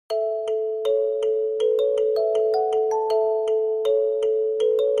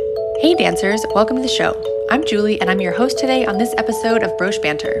Hey dancers, welcome to the show. I'm Julie and I'm your host today on this episode of Broche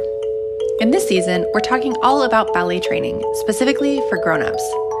Banter. In this season, we're talking all about ballet training, specifically for grown-ups.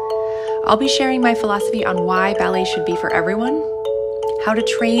 I'll be sharing my philosophy on why ballet should be for everyone, how to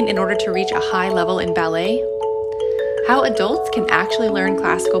train in order to reach a high level in ballet, how adults can actually learn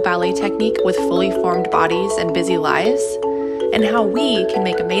classical ballet technique with fully formed bodies and busy lives, and how we can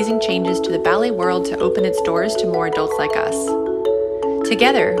make amazing changes to the ballet world to open its doors to more adults like us.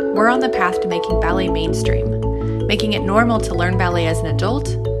 Together, we're on the path to making ballet mainstream, making it normal to learn ballet as an adult,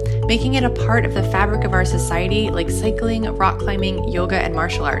 making it a part of the fabric of our society like cycling, rock climbing, yoga, and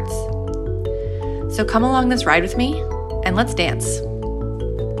martial arts. So come along this ride with me, and let's dance.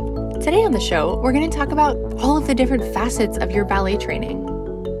 Today on the show, we're going to talk about all of the different facets of your ballet training.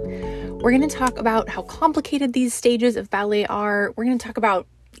 We're going to talk about how complicated these stages of ballet are. We're going to talk about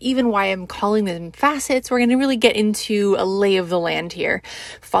even why I'm calling them facets. We're going to really get into a lay of the land here.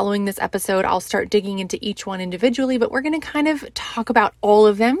 Following this episode, I'll start digging into each one individually, but we're going to kind of talk about all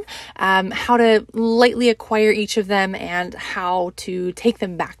of them, how to lightly acquire each of them, and how to take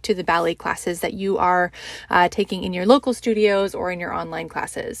them back to the ballet classes that you are taking in your local studios or in your online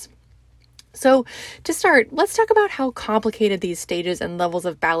classes. So to start, let's talk about how complicated these stages and levels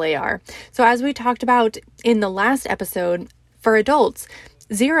of ballet are. So as we talked about in the last episode, for adults,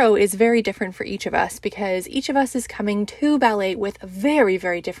 0 is very different for each of us because each of us is coming to ballet with a very,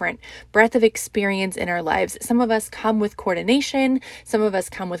 very different breadth of experience in our lives. Some of us come with coordination, some of us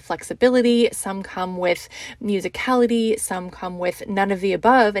come with flexibility, some come with musicality, some come with none of the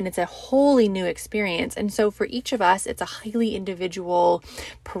above, and it's a wholly new experience. And so for each of us, it's a highly individual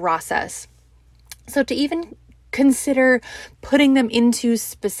process. So to even consider putting them into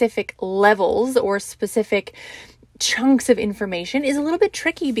specific levels or specific chunks of information is a little bit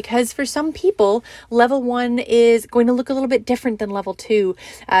tricky because for some people, level 1 is going to look a little bit different than level 2.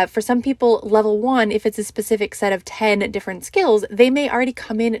 For some people, level 1, if it's a specific set of 10 different skills, they may already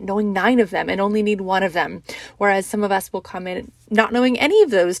come in knowing 9 of them and only need 1 of them. Whereas some of us will come in not knowing any of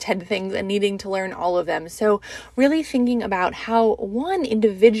those 10 things and needing to learn all of them. So really thinking about how one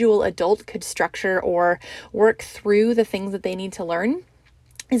individual adult could structure or work through the things that they need to learn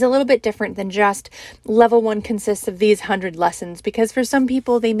is a little bit different than just level 1 consists of these 100 lessons, because for some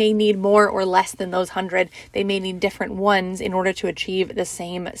people, they may need more or less than those 100. They may need different ones in order to achieve the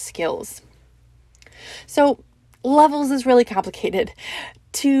same skills. So levels is really complicated.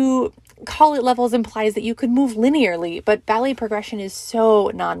 To call it levels implies that you could move linearly, but ballet progression is so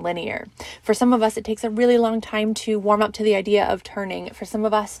non-linear. For some of us, it takes a really long time to warm up to the idea of turning. For some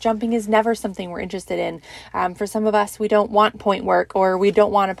of us, jumping is never something we're interested in. For some of us, we don't want point work, or we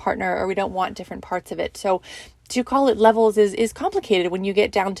don't want a partner, or we don't want different parts of it. So to call it levels is complicated when you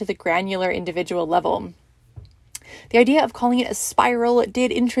get down to the granular individual level. The idea of calling it a spiral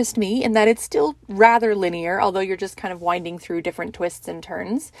did interest me in that it's still rather linear, although you're just kind of winding through different twists and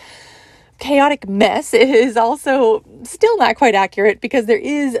turns. Chaotic mess is also still not quite accurate because there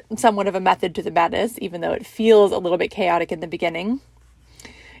is somewhat of a method to the madness, even though it feels a little bit chaotic in the beginning.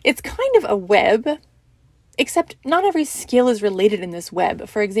 It's kind of a web, except not every skill is related in this web.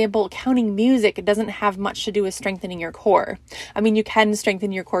 For example, counting music doesn't have much to do with strengthening your core. I mean, you can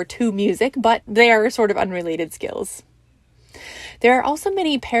strengthen your core to music, but they are sort of unrelated skills. There are also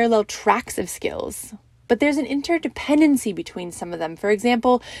many parallel tracks of skills, but there's an interdependency between some of them. For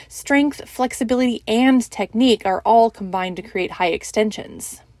example, strength, flexibility, and technique are all combined to create high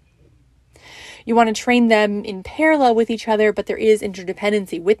extensions. You want to train them in parallel with each other, but there is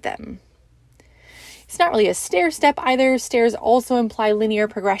interdependency with them. It's not really a stair step either. Stairs also imply linear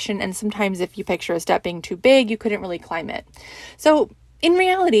progression, and sometimes if you picture a step being too big, you couldn't really climb it. So in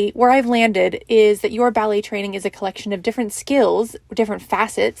reality, where I've landed is that your ballet training is a collection of different skills, different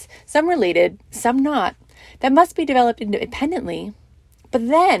facets, some related, some not, that must be developed independently, but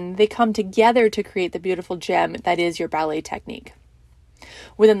then they come together to create the beautiful gem that is your ballet technique.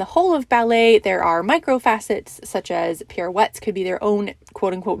 Within the whole of ballet, there are micro facets, such as pirouettes could be their own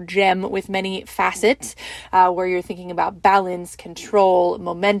quote-unquote gem with many facets, where you're thinking about balance, control,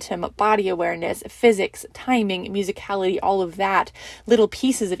 momentum, body awareness, physics, timing, musicality, all of that, little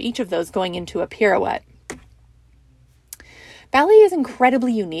pieces of each of those going into a pirouette. Ballet is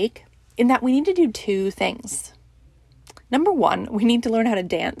incredibly unique in that we need to do 2 things. Number 1, we need to learn how to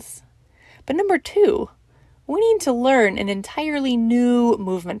dance. But number 2, we need to learn an entirely new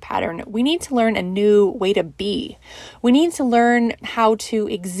movement pattern. We need to learn a new way to be. We need to learn how to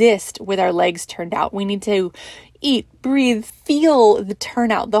exist with our legs turned out. We need to eat, breathe, feel the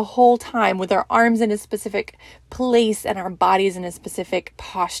turnout the whole time with our arms in a specific place and our bodies in a specific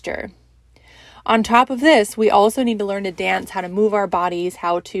posture. On top of this, we also need to learn to dance, how to move our bodies,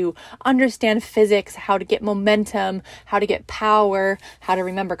 how to understand physics, how to get momentum, how to get power, how to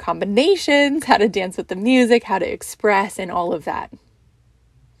remember combinations, how to dance with the music, how to express, and all of that.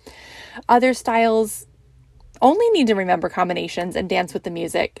 Other styles only need to remember combinations and dance with the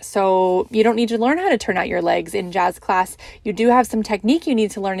music. So you don't need to learn how to turn out your legs in jazz class. You do have some technique you need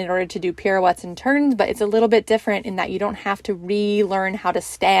to learn in order to do pirouettes and turns, but it's a little bit different in that you don't have to relearn how to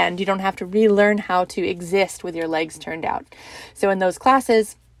stand. You don't have to relearn how to exist with your legs turned out. So in those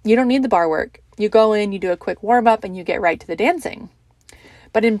classes, you don't need the bar work. You go in, you do a quick warm up, and you get right to the dancing.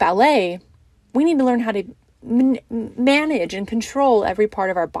 But in ballet, we need to learn how to manage and control every part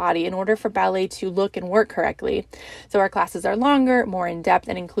of our body in order for ballet to look and work correctly. So our classes are longer, more in depth,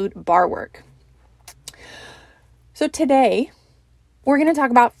 and include bar work. So today, we're going to talk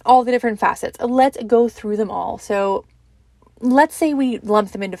about all the different facets. Let's go through them all. So let's say we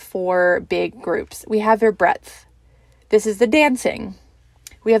lump them into 4 big groups. We have your breadth. This is the dancing.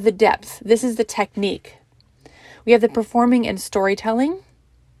 We have the depth. This is the technique. We have the performing and storytelling.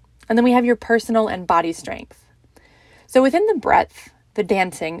 And then we have your personal and body strength. So within the breadth, the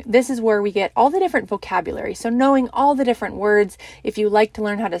dancing, this is where we get all the different vocabulary. So knowing all the different words, if you like to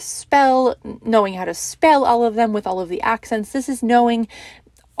learn how to spell, knowing how to spell all of them with all of the accents, this is knowing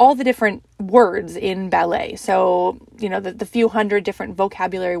all the different words in ballet. So, the few hundred different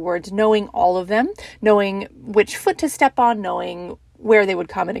vocabulary words, knowing all of them, knowing which foot to step on, knowing where they would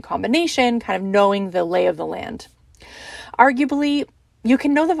come in a combination, kind of knowing the lay of the land. Arguably, you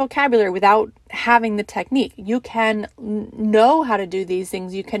can know the vocabulary without having the technique. You can know how to do these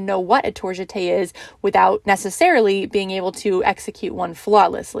things. You can know what a tour jeté is without necessarily being able to execute one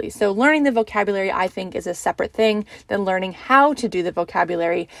flawlessly. So learning the vocabulary, I think, is a separate thing than learning how to do the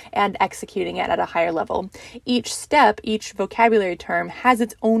vocabulary and executing it at a higher level. Each step, each vocabulary term has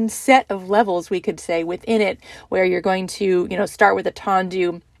its own set of levels, we could say, within it, where you're going to, start with a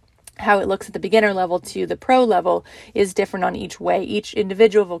tendu. How it looks at the beginner level to the pro level is different on each way. Each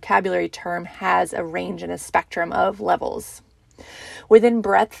individual vocabulary term has a range and a spectrum of levels. Within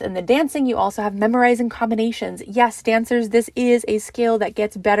breadth and the dancing, you also have memorizing combinations. Yes, dancers, this is a skill that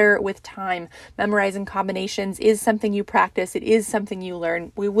gets better with time. Memorizing combinations is something you practice. It is something you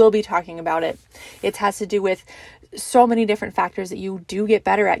learn. We will be talking about it. It has to do with so many different factors that you do get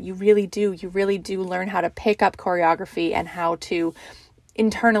better at. You really do. You really do learn how to pick up choreography and how to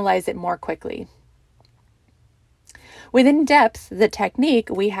internalize it more quickly. Within depth, the technique,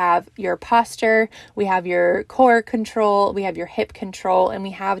 we have your posture, we have your core control, we have your hip control, and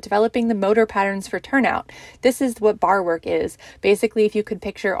we have developing the motor patterns for turnout. This is what bar work is. Basically, if you could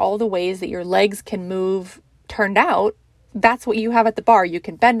picture all the ways that your legs can move turned out, that's what you have at the bar. You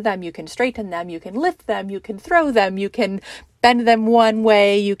can bend them, you can straighten them, you can lift them, you can throw them, you can bend them one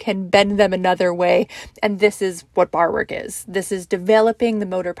way, you can bend them another way. And this is what bar work is. This is developing the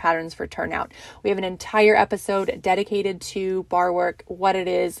motor patterns for turnout. We have an entire episode dedicated to bar work, what it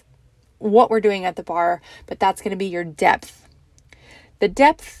is, what we're doing at the bar, but that's going to be your depth. The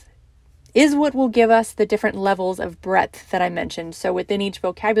depth is what will give us the different levels of breadth that I mentioned. So within each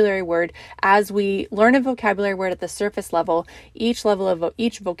vocabulary word, as we learn a vocabulary word at the surface level, each level of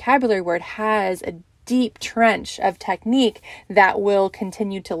each vocabulary word has a deep trench of technique that will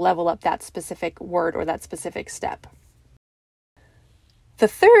continue to level up that specific word or that specific step. The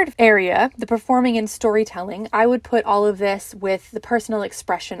third area, the performing and storytelling, I would put all of this with the personal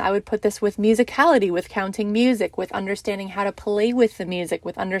expression. I would put this with musicality, with counting music, with understanding how to play with the music,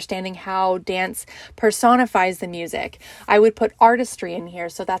 with understanding how dance personifies the music. I would put artistry in here.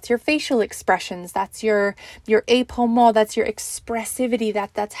 So that's your facial expressions. That's your épaulement. That's your expressivity.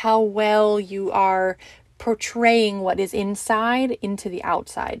 That's how well you are portraying what is inside into the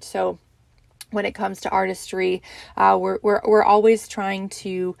outside. So when it comes to artistry, we're always trying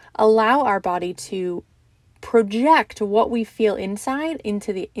to allow our body to project what we feel inside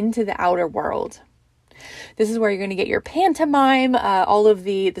into the outer world. This is where you're going to get your pantomime, all of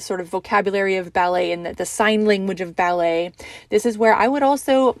the sort of vocabulary of ballet and the sign language of ballet. This is where I would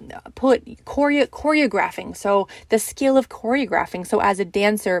also put choreographing, so the skill of choreographing. So as a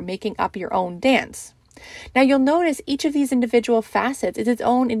dancer, making up your own dance. Now you'll notice each of these individual facets is its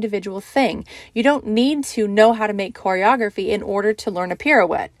own individual thing. You don't need to know how to make choreography in order to learn a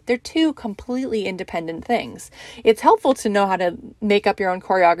pirouette. They're two completely independent things. It's helpful to know how to make up your own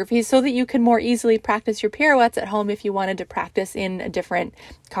choreography so that you can more easily practice your pirouettes at home. If you wanted to practice in a different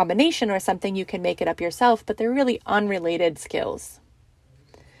combination or something, you can make it up yourself, but they're really unrelated skills.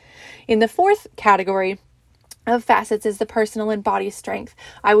 In the fourth category, of facets is the personal and body strength.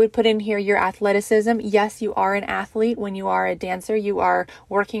 I would put in here your athleticism. Yes, you are an athlete. When you are a dancer, you are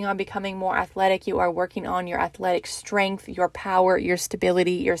working on becoming more athletic. You are working on your athletic strength, your power, your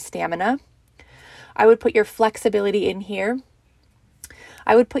stability, your stamina. I would put your flexibility in here.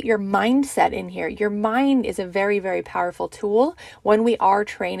 I would put your mindset in here. Your mind is a very, very powerful tool. When we are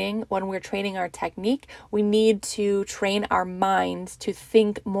training, when we're training our technique, we need to train our minds to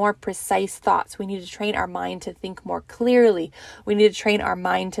think more precise thoughts. We need to train our mind to think more clearly. We need to train our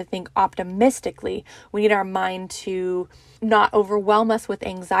mind to think optimistically. We need our mind to not overwhelm us with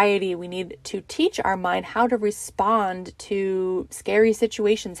anxiety. We need to teach our mind how to respond to scary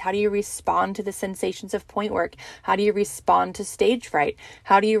situations. How do you respond to the sensations of point work? How do you respond to stage fright?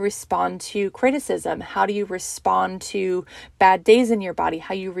 How do you respond to criticism? How do you respond to bad days in your body?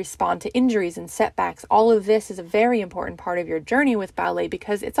 How you respond to injuries and setbacks? All of this is a very important part of your journey with ballet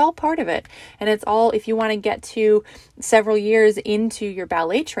because it's all part of it. And it's all, if you want to get to several years into your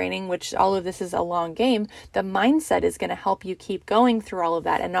ballet training, which all of this is a long game, the mindset is going to help you keep going through all of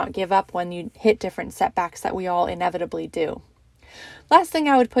that and not give up when you hit different setbacks that we all inevitably do. Last thing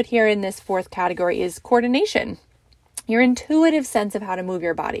I would put here in this fourth category is coordination. Your intuitive sense of how to move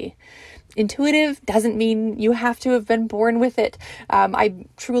your body. Intuitive doesn't mean you have to have been born with it. I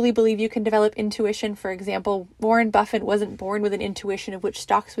truly believe you can develop intuition. For example, Warren Buffett wasn't born with an intuition of which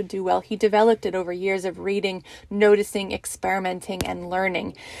stocks would do well. He developed it over years of reading, noticing, experimenting, and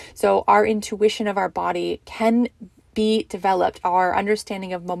learning. So our intuition of our body can be developed. Our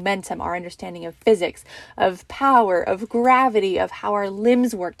understanding of momentum, our understanding of physics, of power, of gravity, of how our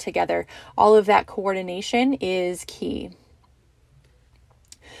limbs work together, all of that coordination is key.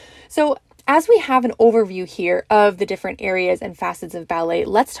 So as we have an overview here of the different areas and facets of ballet,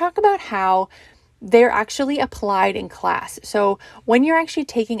 let's talk about how they're actually applied in class. So when you're actually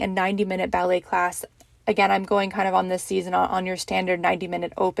taking a 90-minute ballet class, again, I'm going kind of on this season on your standard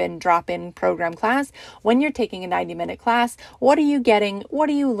 90-minute open drop-in program class. When you're taking a 90-minute class, what are you getting? What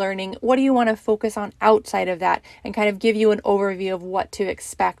are you learning? What do you want to focus on outside of that? And kind of give you an overview of what to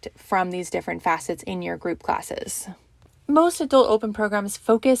expect from these different facets in your group classes. Most adult open programs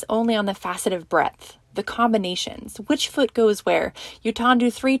focus only on the facet of breadth, the combinations, which foot goes where. You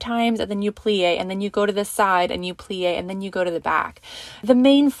tendu 3 times and then you plie, and then you go to the side and you plie, and then you go to the back. The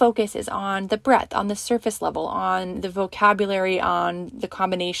main focus is on the breadth, on the surface level, on the vocabulary, on the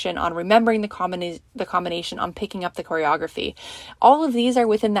combination, on remembering the combination, on picking up the choreography. All of these are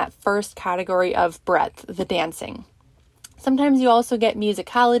within that first category of breadth, the dancing. Sometimes you also get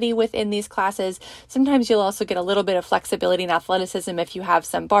musicality within these classes. Sometimes you'll also get a little bit of flexibility and athleticism. If you have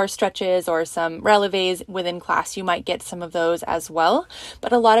some bar stretches or some releves within class, you might get some of those as well.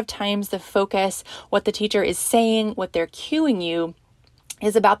 But a lot of times the focus, what the teacher is saying, what they're cueing you,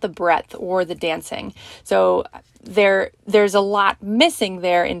 is about the breadth or the dancing. So there's a lot missing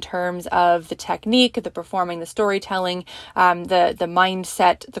there in terms of the technique, the performing, the storytelling, the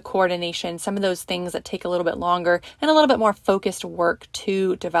mindset, the coordination, some of those things that take a little bit longer and a little bit more focused work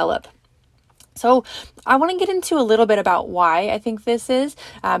to develop. So I want to get into a little bit about why I think this is,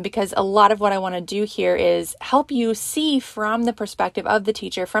 because a lot of what I want to do here is help you see from the perspective of the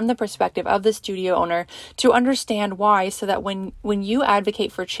teacher, from the perspective of the studio owner, to understand why, so that when you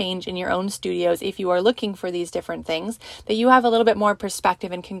advocate for change in your own studios, if you are looking for these different things, that you have a little bit more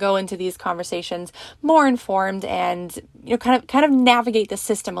perspective and can go into these conversations more informed and kind of navigate the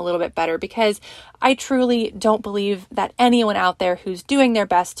system a little bit better, because I truly don't believe that anyone out there who's doing their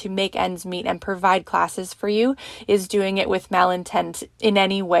best to make ends meet and provide classes for you is doing it with malintent in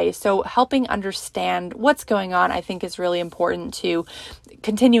any way. So helping understand what's going on, I think, is really important to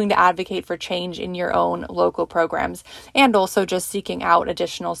continuing to advocate for change in your own local programs, and also just seeking out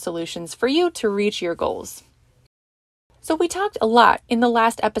additional solutions for you to reach your goals. So we talked a lot in the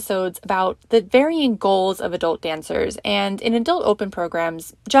last episodes about the varying goals of adult dancers, and in adult open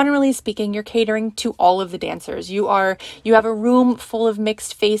programs, generally speaking, you're catering to all of the dancers. You have a room full of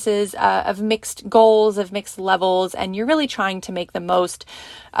mixed faces, of mixed goals, of mixed levels, and you're really trying to make the most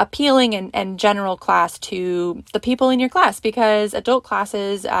appealing and general class to the people in your class, because adult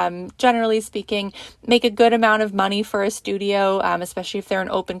classes, generally speaking, make a good amount of money for a studio, especially if they're an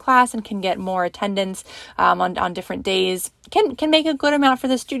open class and can get more attendance on different days. Can make a good amount for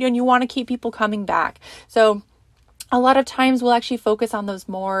the studio, and you want to keep people coming back. So a lot of times we'll actually focus on those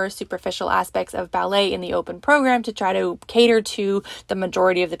more superficial aspects of ballet in the open program to try to cater to the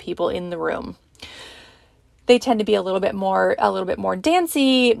majority of the people in the room. They tend to be a little bit more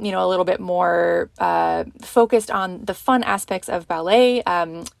dancey, a little bit more focused on the fun aspects of ballet.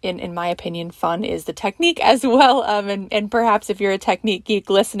 In my opinion, fun is the technique as well. And perhaps if you're a technique geek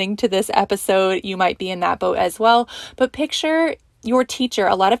listening to this episode, you might be in that boat as well. But picture your teacher.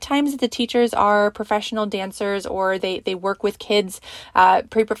 A lot of times the teachers are professional dancers, or they work with kids,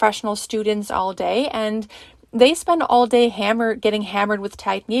 pre-professional students all day, and they spend all day getting hammered with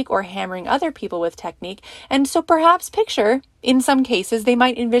technique or hammering other people with technique. And so perhaps picture, in some cases, they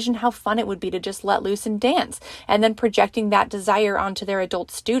might envision how fun it would be to just let loose and dance, and then projecting that desire onto their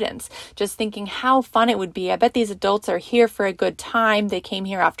adult students. Just thinking how fun it would be. I bet these adults are here for a good time. They came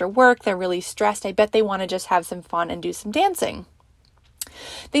here after work. They're really stressed. I bet they want to just have some fun and do some dancing.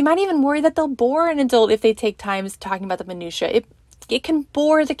 They might even worry that they'll bore an adult if they take time talking about the minutiae. It can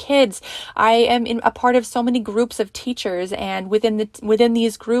bore the kids. I am a part of so many groups of teachers, and within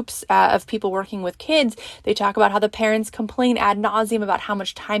these groups of people working with kids, they talk about how the parents complain ad nauseum about how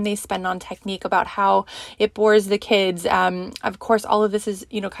much time they spend on technique, about how it bores the kids. Of course, all of this is,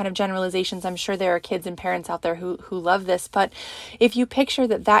 kind of generalizations. I'm sure there are kids and parents out there who love this, but if you picture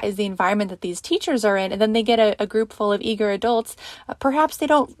that is the environment that these teachers are in, and then they get a group full of eager adults, perhaps they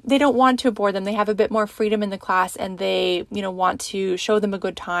don't want to bore them. They have a bit more freedom in the class, and they, want to show them a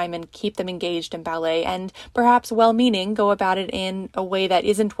good time and keep them engaged in ballet, and perhaps well-meaning go about it in a way that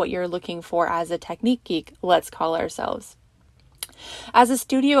isn't what you're looking for as a technique geek, let's call ourselves. As a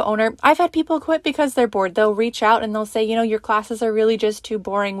studio owner, I've had people quit because they're bored. They'll reach out and they'll say, your classes are really just too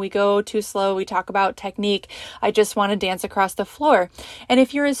boring. We go too slow. We talk about technique. I just want to dance across the floor. And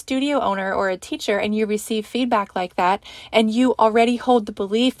if you're a studio owner or a teacher and you receive feedback like that, and you already hold the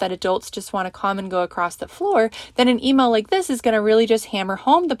belief that adults just want to come and go across the floor, then an email like this is going to really just hammer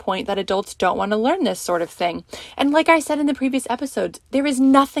home the point that adults don't want to learn this sort of thing. And like I said in the previous episodes, there is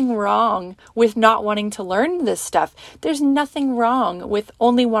nothing wrong with not wanting to learn this stuff. There's nothing wrong with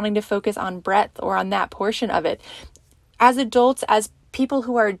only wanting to focus on breadth or on that portion of it. As adults, as people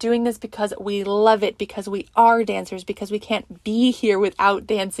who are doing this because we love it, because we are dancers, because we can't be here without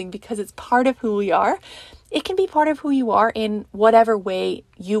dancing, because it's part of who we are, it can be part of who you are in whatever way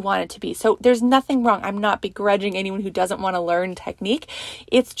you want it to be. So there's nothing wrong. I'm not begrudging anyone who doesn't want to learn technique.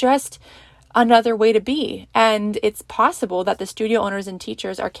 It's just another way to be. And it's possible that the studio owners and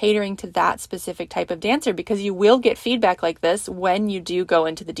teachers are catering to that specific type of dancer, because you will get feedback like this when you do go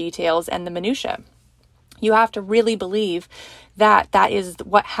into the details and the minutia. You have to really believe that is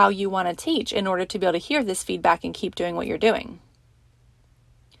how you want to teach in order to be able to hear this feedback and keep doing what you're doing.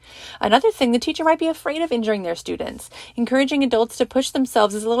 Another thing, the teacher might be afraid of injuring their students. Encouraging adults to push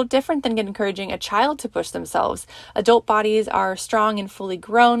themselves is a little different than encouraging a child to push themselves. Adult bodies are strong and fully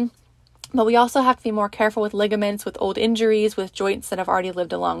grown, but we also have to be more careful with ligaments, with old injuries, with joints that have already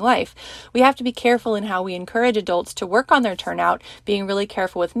lived a long life. We have to be careful in how we encourage adults to work on their turnout, being really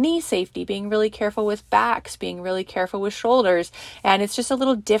careful with knee safety, being really careful with backs, being really careful with shoulders. And it's just a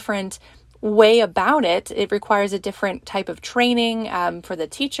little different way about it. It requires a different type of training for the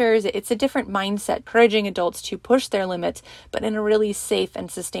teachers. It's a different mindset, encouraging adults to push their limits, but in a really safe and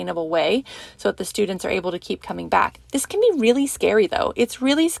sustainable way so that the students are able to keep coming back. This can be really scary though. It's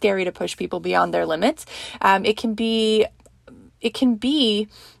really scary to push people beyond their limits. It can be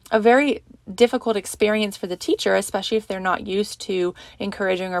a very difficult experience for the teacher, especially if they're not used to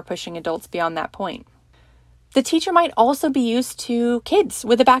encouraging or pushing adults beyond that point. The teacher might also be used to kids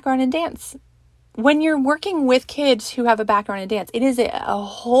with a background in dance. When you're working with kids who have a background in dance, it is a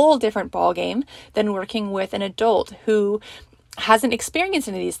whole different ballgame than working with an adult who hasn't experienced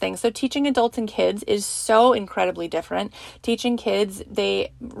any of these things. So teaching adults and kids is so incredibly different. Teaching kids,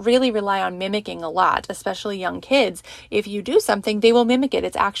 they really rely on mimicking a lot, especially young kids. If you do something, they will mimic it.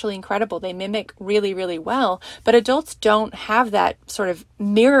 It's actually incredible. They mimic really, really well. But adults don't have that sort of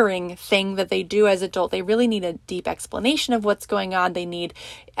mirroring thing that they do as adults. They really need a deep explanation of what's going on. They need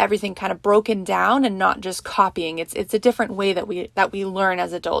everything kind of broken down and not just copying. It's a different way that we learn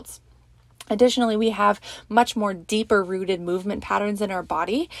as adults. Additionally, we have much more deeper rooted movement patterns in our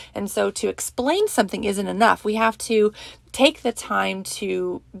body. And so to explain something isn't enough. We have to take the time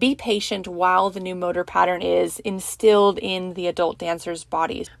to be patient while the new motor pattern is instilled in the adult dancer's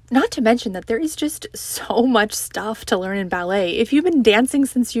bodies. Not to mention that there is just so much stuff to learn in ballet. If you've been dancing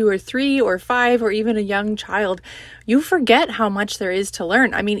since you were 3 or 5 or even a young child, you forget how much there is to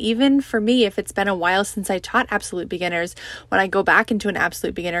learn. I mean, even for me, if it's been a while since I taught absolute beginners, when I go back into an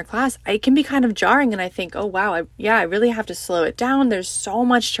absolute beginner class, it can be kind of jarring and I think, oh wow, I really have to slow it down. There's so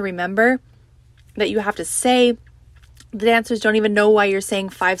much to remember that you have to say. The dancers don't even know why you're saying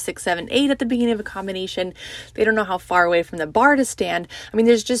 5, 6, 7, 8 at the beginning of a combination. They don't know how far away from the bar to stand. I mean,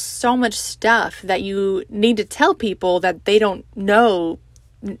 there's just so much stuff that you need to tell people that they don't know.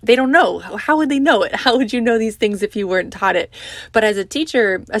 They don't know. How would they know it? How would you know these things if you weren't taught it? But as a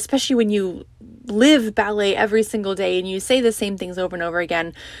teacher, especially when you live ballet every single day and you say the same things over and over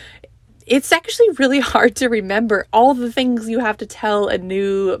again, it's actually really hard to remember all the things you have to tell a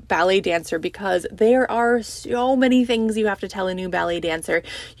new ballet dancer, because there are so many things you have to tell a new ballet dancer.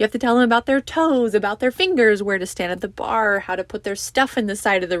 You have to tell them about their toes, about their fingers, where to stand at the bar, how to put their stuff in the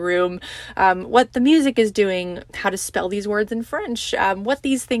side of the room, what the music is doing, how to spell these words in French, what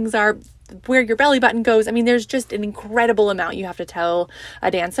these things are, where your belly button goes. I mean, there's just an incredible amount you have to tell a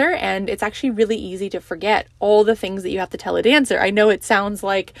dancer, and it's actually really easy to forget all the things that you have to tell a dancer. I know it sounds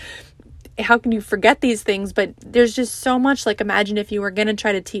like, how can you forget these things? But there's just so much. Like, imagine if you were going to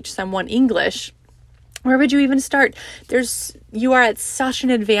try to teach someone English. Where would you even start? You are at such an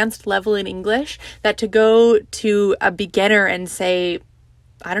advanced level in English that to go to a beginner and say,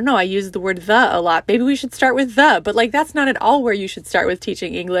 I don't know, I use the word the a lot. Maybe we should start with the, but like, that's not at all where you should start with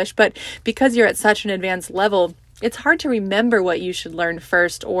teaching English. But because you're at such an advanced level, it's hard to remember what you should learn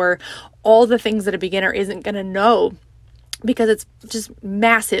first, or all the things that a beginner isn't going to know, because it's just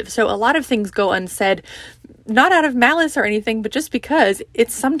massive. So a lot of things go unsaid, not out of malice or anything, but just because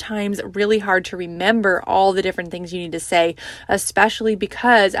it's sometimes really hard to remember all the different things you need to say, especially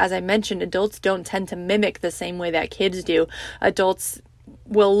because, as I mentioned, adults don't tend to mimic the same way that kids do. Adults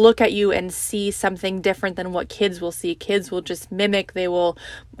will look at you and see something different than what kids will see. Kids will just mimic. They will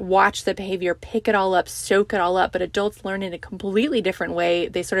watch the behavior, pick it all up, soak it all up. But adults learn in a completely different way.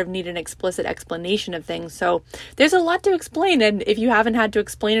 They sort of need an explicit explanation of things. So there's a lot to explain. And if you haven't had to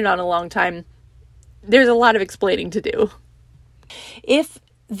explain it on a long time, there's a lot of explaining to do. If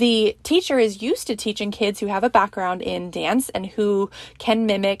the teacher is used to teaching kids who have a background in dance and who can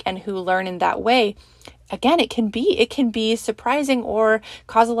mimic and who learn in that way, again, it can be surprising or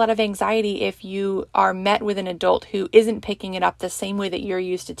cause a lot of anxiety if you are met with an adult who isn't picking it up the same way that you're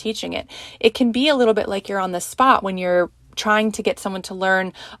used to teaching it. It can be a little bit like you're on the spot when you're trying to get someone to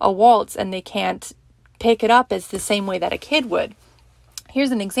learn a waltz and they can't pick it up as the same way that a kid would.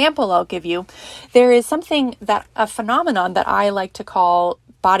 Here's an example I'll give you. There is a phenomenon that I like to call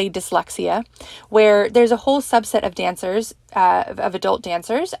body dyslexia, where there's a whole subset of dancers, of adult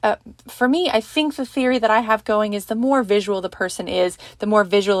dancers. For me, I think the theory that I have going is the more visual the person is, the more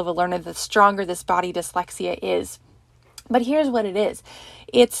visual of a learner, the stronger this body dyslexia is. But here's what it is.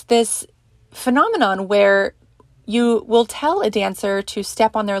 It's this phenomenon where you will tell a dancer to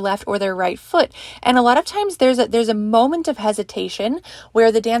step on their left or their right foot. And a lot of times there's a moment of hesitation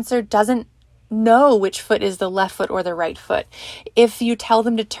where the dancer doesn't know which foot is the left foot or the right foot. If you tell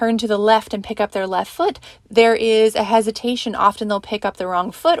them to turn to the left and pick up their left foot, there is a hesitation. Often they'll pick up the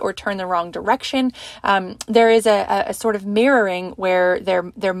wrong foot or turn the wrong direction. There is a sort of mirroring where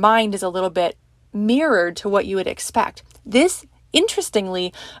their mind is a little bit mirrored to what you would expect. This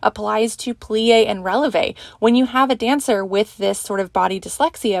interestingly applies to plie and releve. When you have a dancer with this sort of body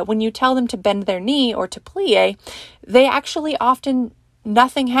dyslexia, when you tell them to bend their knee or to plie, they actually often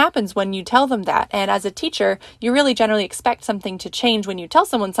nothing happens when you tell them that. And as a teacher, you really generally expect something to change when you tell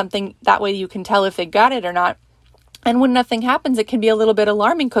someone something. That way you can tell if they got it or not. And when nothing happens, it can be a little bit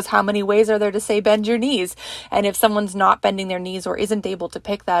alarming, because how many ways are there to say bend your knees? And if someone's not bending their knees or isn't able to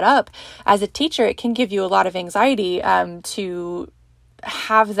pick that up, as a teacher, it can give you a lot of anxiety to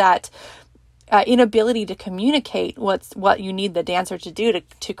have that inability to communicate what you need the dancer to do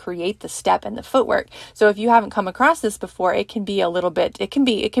to create the step and the footwork. So if you haven't come across this before, it can be a little bit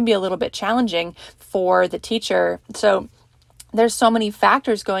challenging for the teacher. So there's so many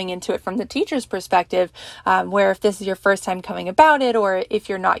factors going into it from the teacher's perspective, where if this is your first time coming about it, or if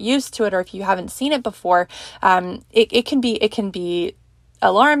you're not used to it, or if you haven't seen it before, it can be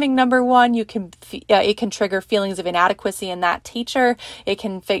alarming. Number one, it can trigger feelings of inadequacy in that teacher. It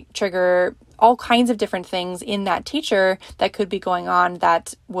can trigger all kinds of different things in that teacher that could be going on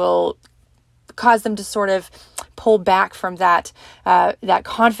that will cause them to sort of pull back from that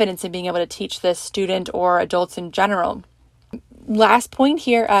confidence in being able to teach this student or adults in general. Last point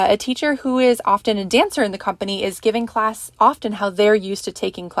here, a teacher who is often a dancer in the company is giving class often how they're used to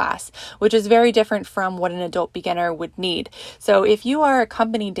taking class, which is very different from what an adult beginner would need. So if you are a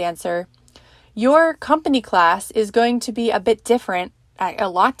company dancer, your company class is going to be a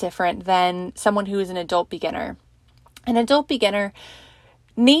lot different than someone who is an adult beginner. An adult beginner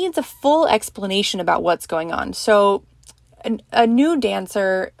needs a full explanation about what's going on. So a new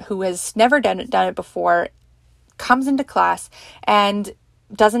dancer who has never done it before comes into class, and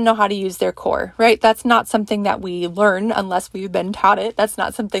doesn't know how to use their core, right? That's not something that we learn unless we've been taught it. That's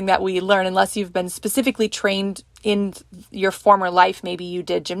not something that we learn unless you've been specifically trained in your former life. Maybe you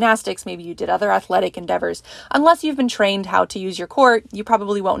did gymnastics, maybe you did other athletic endeavors. Unless you've been trained how to use your core, you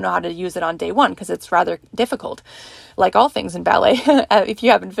probably won't know how to use it on day one because it's rather difficult, like all things in ballet, if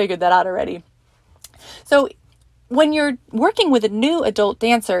you haven't figured that out already. So when you're working with a new adult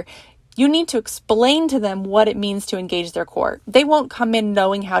dancer, you need to explain to them what it means to engage their core. They won't come in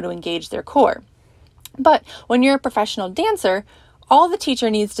knowing how to engage their core. But when you're a professional dancer, all the teacher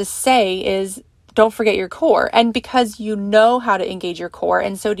needs to say is, don't forget your core. And because you know how to engage your core,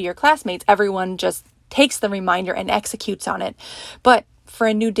 and so do your classmates, everyone just takes the reminder and executes on it. But for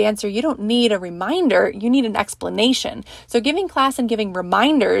a new dancer, you don't need a reminder, you need an explanation. So giving class and giving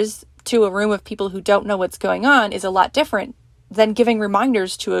reminders to a room of people who don't know what's going on is a lot different than giving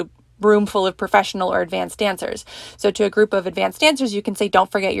reminders to a room full of professional or advanced dancers. So to a group of advanced dancers, you can say,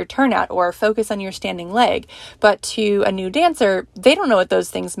 don't forget your turnout or focus on your standing leg. But to a new dancer, they don't know what those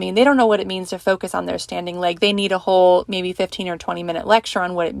things mean. They don't know what it means to focus on their standing leg. They need a whole maybe 15 or 20 minute lecture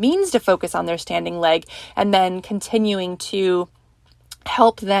on what it means to focus on their standing leg, and then continuing to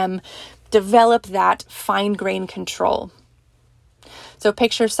help them develop that fine-grained control. So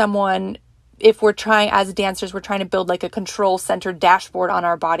picture someone, if we're trying, as dancers, we're trying to build like a control center dashboard on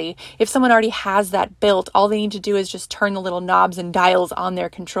our body. If someone already has that built, all they need to do is just turn the little knobs and dials on their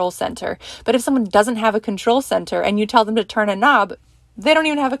control center. But if someone doesn't have a control center and you tell them to turn a knob, they don't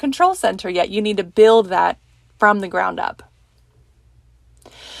even have a control center yet. You need to build that from the ground up.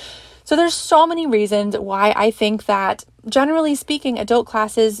 So there's so many reasons why I think that, generally speaking, adult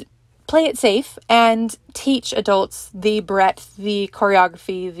classes play it safe and teach adults the breadth, the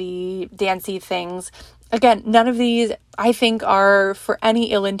choreography, the dancey things. Again, none of these I think are for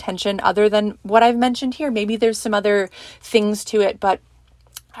any ill intention other than what I've mentioned here. Maybe there's some other things to it, but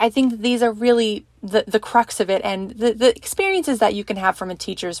I think that these are really the crux of it, and the experiences that you can have from a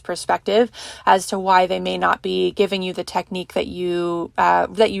teacher's perspective as to why they may not be giving you the technique that you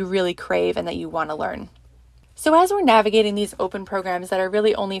really crave and that you want to learn. So as we're navigating these open programs that are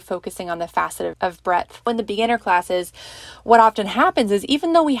really only focusing on the facet of breadth, in the beginner classes, what often happens is,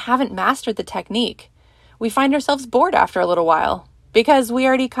 even though we haven't mastered the technique, we find ourselves bored after a little while because we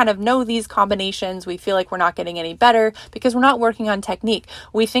already kind of know these combinations. We feel like we're not getting any better because we're not working on technique.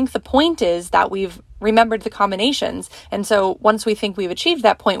 We think the point is that we've remembered the combinations. And so once we think we've achieved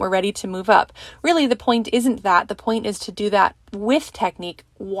that point, we're ready to move up. Really, the point isn't that. The point is to do that with technique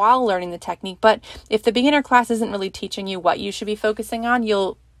while learning the technique. But if the beginner class isn't really teaching you what you should be focusing on,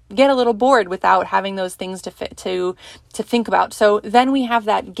 you'll get a little bored without having those things to think about. So then we have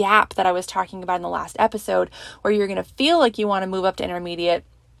that gap that I was talking about in the last episode, where you're going to feel like you want to move up to intermediate.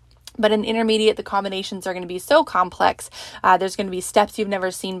 But in intermediate, the combinations are going to be so complex. There's going to be steps you've never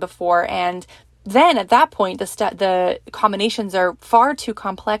seen before. And then at that point, the combinations are far too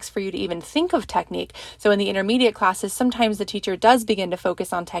complex for you to even think of technique. So in the intermediate classes, sometimes the teacher does begin to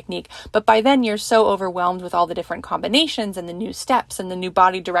focus on technique, but by then you're so overwhelmed with all the different combinations and the new steps and the new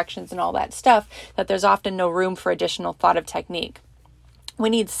body directions and all that stuff that there's often no room for additional thought of technique. We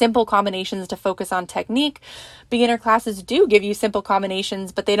need simple combinations to focus on technique. Beginner classes do give you simple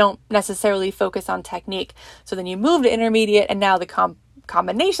combinations, but they don't necessarily focus on technique. So then you move to intermediate, and now the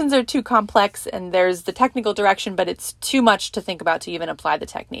combinations are too complex, and there's the technical direction, but it's too much to think about to even apply the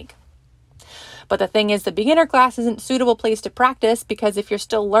technique. But the thing is, the beginner class isn't a suitable place to practice, because if you're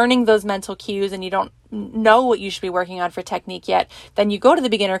still learning those mental cues and you don't know what you should be working on for technique yet, then you go to the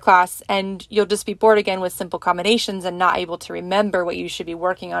beginner class and you'll just be bored again with simple combinations and not able to remember what you should be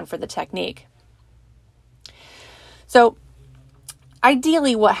working on for the technique. So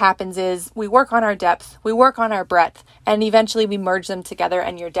ideally, what happens is we work on our depth, we work on our breadth, and eventually we merge them together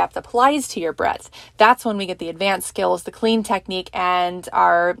and your depth applies to your breadth. That's when we get the advanced skills, the clean technique, and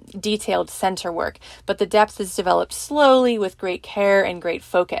our detailed center work. But the depth is developed slowly with great care and great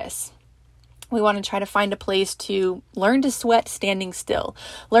focus. We want to try to find a place to learn to sweat standing still,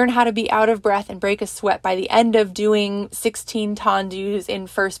 learn how to be out of breath and break a sweat by the end of doing 16 tendus in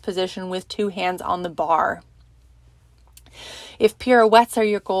first position with 2 hands on the bar. If pirouettes are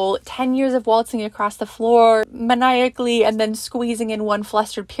your goal, 10 years of waltzing across the floor maniacally and then squeezing in one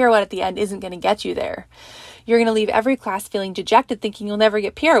flustered pirouette at the end isn't going to get you there. You're going to leave every class feeling dejected, thinking you'll never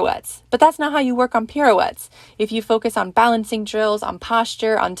get pirouettes. But that's not how you work on pirouettes. If you focus on balancing drills, on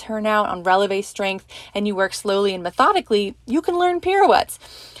posture, on turnout, on releve strength, and you work slowly and methodically, you can learn pirouettes.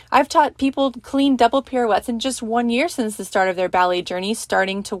 I've taught people clean double pirouettes in just 1 year since the start of their ballet journey,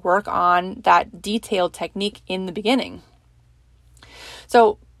 starting to work on that detailed technique in the beginning.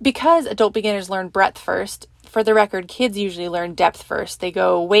 So because adult beginners learn breadth first, for the record, kids usually learn depth first. They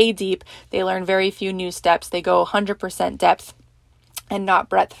go way deep. They learn very few new steps. They go 100% depth and not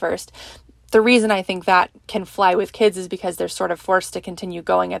breadth first. The reason I think that can fly with kids is because they're sort of forced to continue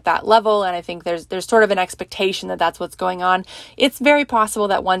going at that level. And I think there's sort of an expectation that that's what's going on. It's very possible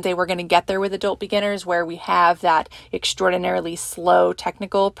that one day we're going to get there with adult beginners where we have that extraordinarily slow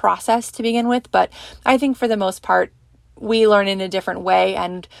technical process to begin with. But I think for the most part, we learn in a different way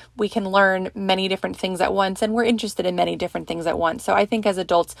and we can learn many different things at once, and we're interested in many different things at once. So I think as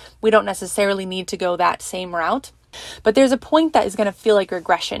adults, we don't necessarily need to go that same route. But there's a point that is going to feel like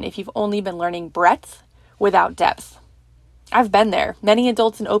regression if you've only been learning breadth without depth. I've been there. Many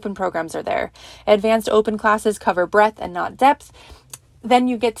adults in open programs are there. Advanced open classes cover breadth and not depth. Then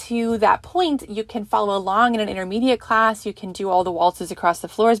you get to that point, you can follow along in an intermediate class, you can do all the waltzes across the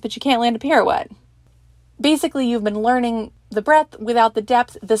floors, but you can't land a pirouette. Basically, you've been learning the breadth without the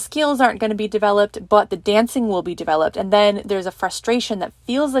depth. The skills aren't going to be developed, but the dancing will be developed. And then there's a frustration that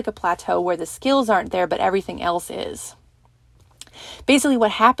feels like a plateau where the skills aren't there, but everything else is. Basically,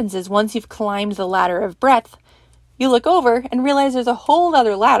 what happens is once you've climbed the ladder of breadth, you look over and realize there's a whole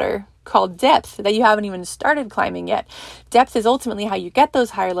other ladder called depth that you haven't even started climbing yet. Depth is ultimately how you get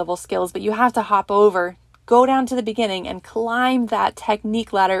those higher level skills, but you have to hop over, go down to the beginning and climb that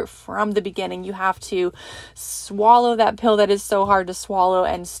technique ladder from the beginning. You have to swallow that pill that is so hard to swallow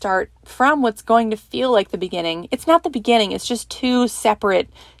and start from what's going to feel like the beginning. It's not the beginning. It's just two separate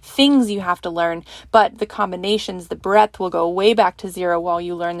things you have to learn, but the combinations, the breadth will go way back to zero while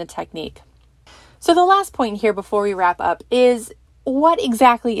you learn the technique. So the last point here before we wrap up is what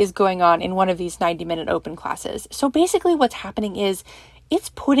exactly is going on in one of these 90-minute open classes. So basically what's happening is it's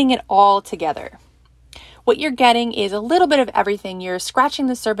putting it all together. What you're getting is a little bit of everything. You're scratching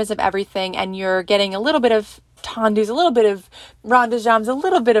the surface of everything, and you're getting a little bit of tendus, a little bit of rond de jambes, a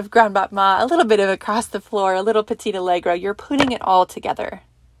little bit of grand battement, a little bit of across the floor, a little petit allegro. You're putting it all together.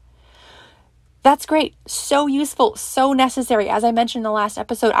 That's great. So useful, so necessary. As I mentioned in the last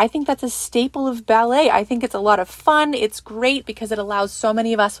episode, I think that's a staple of ballet. I think it's a lot of fun. It's great because it allows so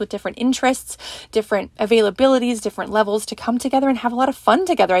many of us with different interests, different availabilities, different levels to come together and have a lot of fun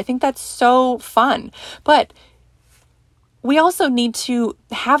together. I think that's so fun. But we also need to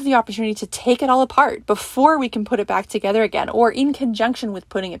have the opportunity to take it all apart before we can put it back together again, or in conjunction with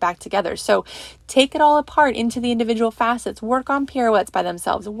putting it back together. So take it all apart into the individual facets. Work on pirouettes by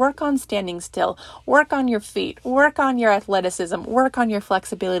themselves. Work on standing still. Work on your feet. Work on your athleticism. Work on your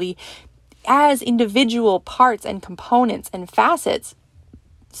flexibility as individual parts and components and facets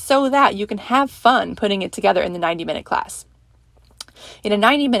so that you can have fun putting it together in the 90-minute class. In a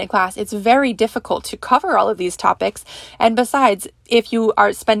 90-minute class, it's very difficult to cover all of these topics. And besides, if you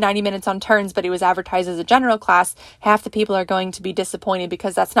spend 90 minutes on turns, but it was advertised as a general class, half the people are going to be disappointed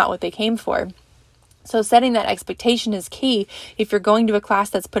because that's not what they came for. So setting that expectation is key. If you're going to a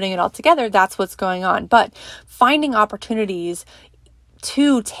class that's putting it all together, that's what's going on. But finding opportunities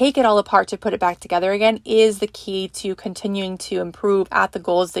to take it all apart to put it back together again is the key to continuing to improve at the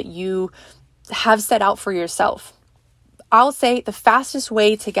goals that you have set out for yourself. I'll say the fastest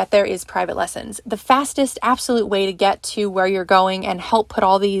way to get there is private lessons. The fastest absolute way to get to where you're going and help put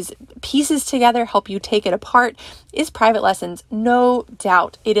all these pieces together, help you take it apart, is private lessons. No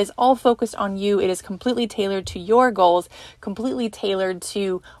doubt. It is all focused on you. It is completely tailored to your goals, completely tailored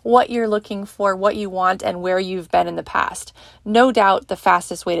to what you're looking for, what you want, and where you've been in the past. No doubt the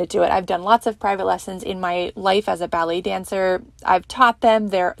fastest way to do it. I've done lots of private lessons in my life as a ballet dancer. I've taught them.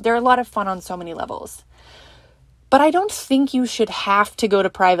 They're a lot of fun on so many levels. But I don't think you should have to go to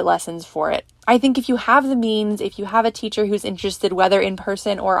private lessons for it. I think if you have the means, if you have a teacher who's interested, whether in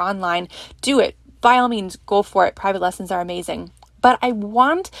person or online, do it. By all means, go for it. Private lessons are amazing. But I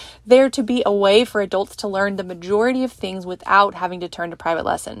want there to be a way for adults to learn the majority of things without having to turn to private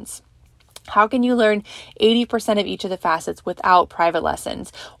lessons. How can you learn 80% of each of the facets without private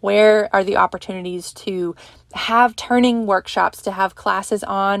lessons? Where are the opportunities to have turning workshops, to have classes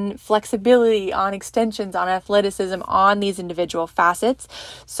on flexibility, on extensions, on athleticism, on these individual facets,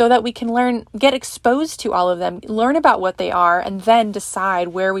 so that we can get exposed to all of them, learn about what they are, and then decide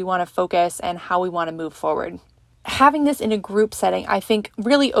where we want to focus and how we want to move forward. Having this in a group setting, I think,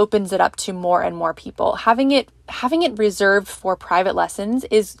 really opens it up to more and more people. Having it reserved for private lessons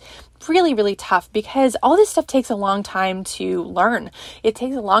is really, really tough because all this stuff takes a long time to learn. It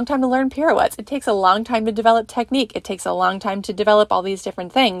takes a long time to learn pirouettes. It takes a long time to develop technique. It takes a long time to develop all these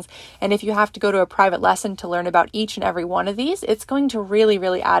different things. And if you have to go to a private lesson to learn about each and every one of these, it's going to really,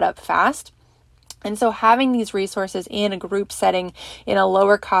 really add up fast. And so having these resources in a group setting, in a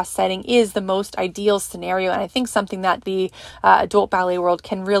lower cost setting, is the most ideal scenario. And I think something that the adult ballet world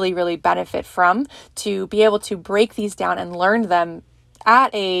can really, really benefit from, to be able to break these down and learn them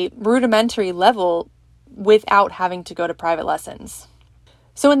at a rudimentary level without having to go to private lessons.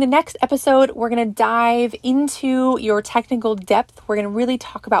 So in the next episode, we're going to dive into your technical depth. We're going to really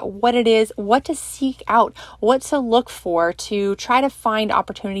talk about what it is, what to seek out, what to look for to try to find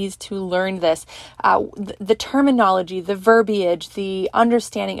opportunities to learn this, the terminology, the verbiage, the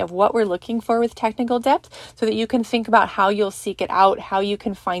understanding of what we're looking for with technical depth, so that you can think about how you'll seek it out, how you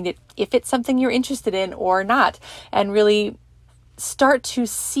can find it, if it's something you're interested in or not, and really start to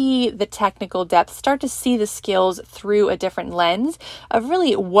see the technical depth, start to see the skills through a different lens of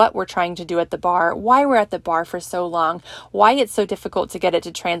really what we're trying to do at the barre, why we're at the barre for so long, why it's so difficult to get it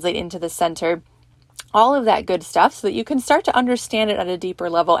to translate into the center, all of that good stuff, so that you can start to understand it at a deeper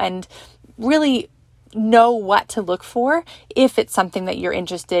level and really know what to look for if it's something that you're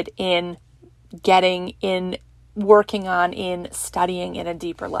interested in getting, in working on, in studying in a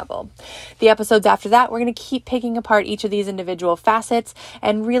deeper level. The episodes after that, we're going to keep picking apart each of these individual facets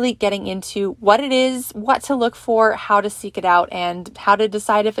and really getting into what it is, what to look for, how to seek it out, and how to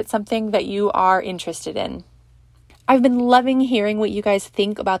decide if it's something that you are interested in. I've been loving hearing what you guys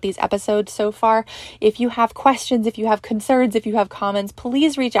think about these episodes so far. If you have questions, if you have concerns, if you have comments,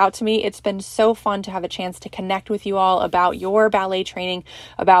 please reach out to me. It's been so fun to have a chance to connect with you all about your ballet training,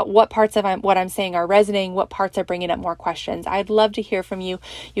 about what parts of what I'm saying are resonating, what parts are bringing up more questions. I'd love to hear from you.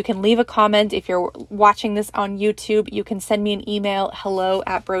 You can leave a comment. If you're watching this on YouTube, you can send me an email,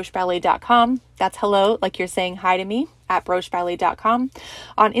 hello@brocheballet.com. That's hello, like you're saying hi to me, at brocheballet.com.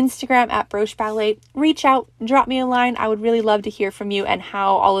 On Instagram, at brocheballet. Reach out, drop me a line. I would really love to hear from you and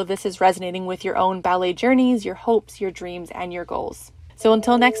how all of this is resonating with your own ballet journeys, your hopes, your dreams, and your goals. So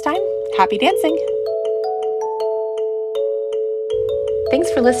until next time, happy dancing. Thanks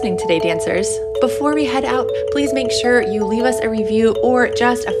for listening today, dancers. Before we head out, please make sure you leave us a review or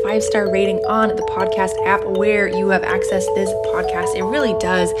just a 5-star rating on the podcast app where you have accessed this podcast. It really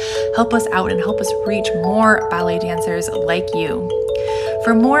does help us out and help us reach more ballet dancers like you.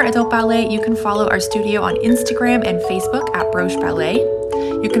 For more adult ballet, you can follow our studio on Instagram and Facebook at Broche Ballet.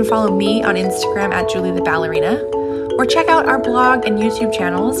 You can follow me on Instagram at Julie the Ballerina, or check out our blog and YouTube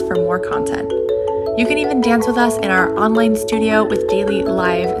channels for more content. You can even dance with us in our online studio with daily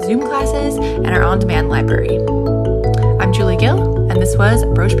live Zoom classes and our on-demand library. I'm Julie Gill, and this was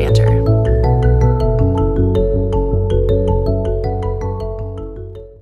Broche Banter.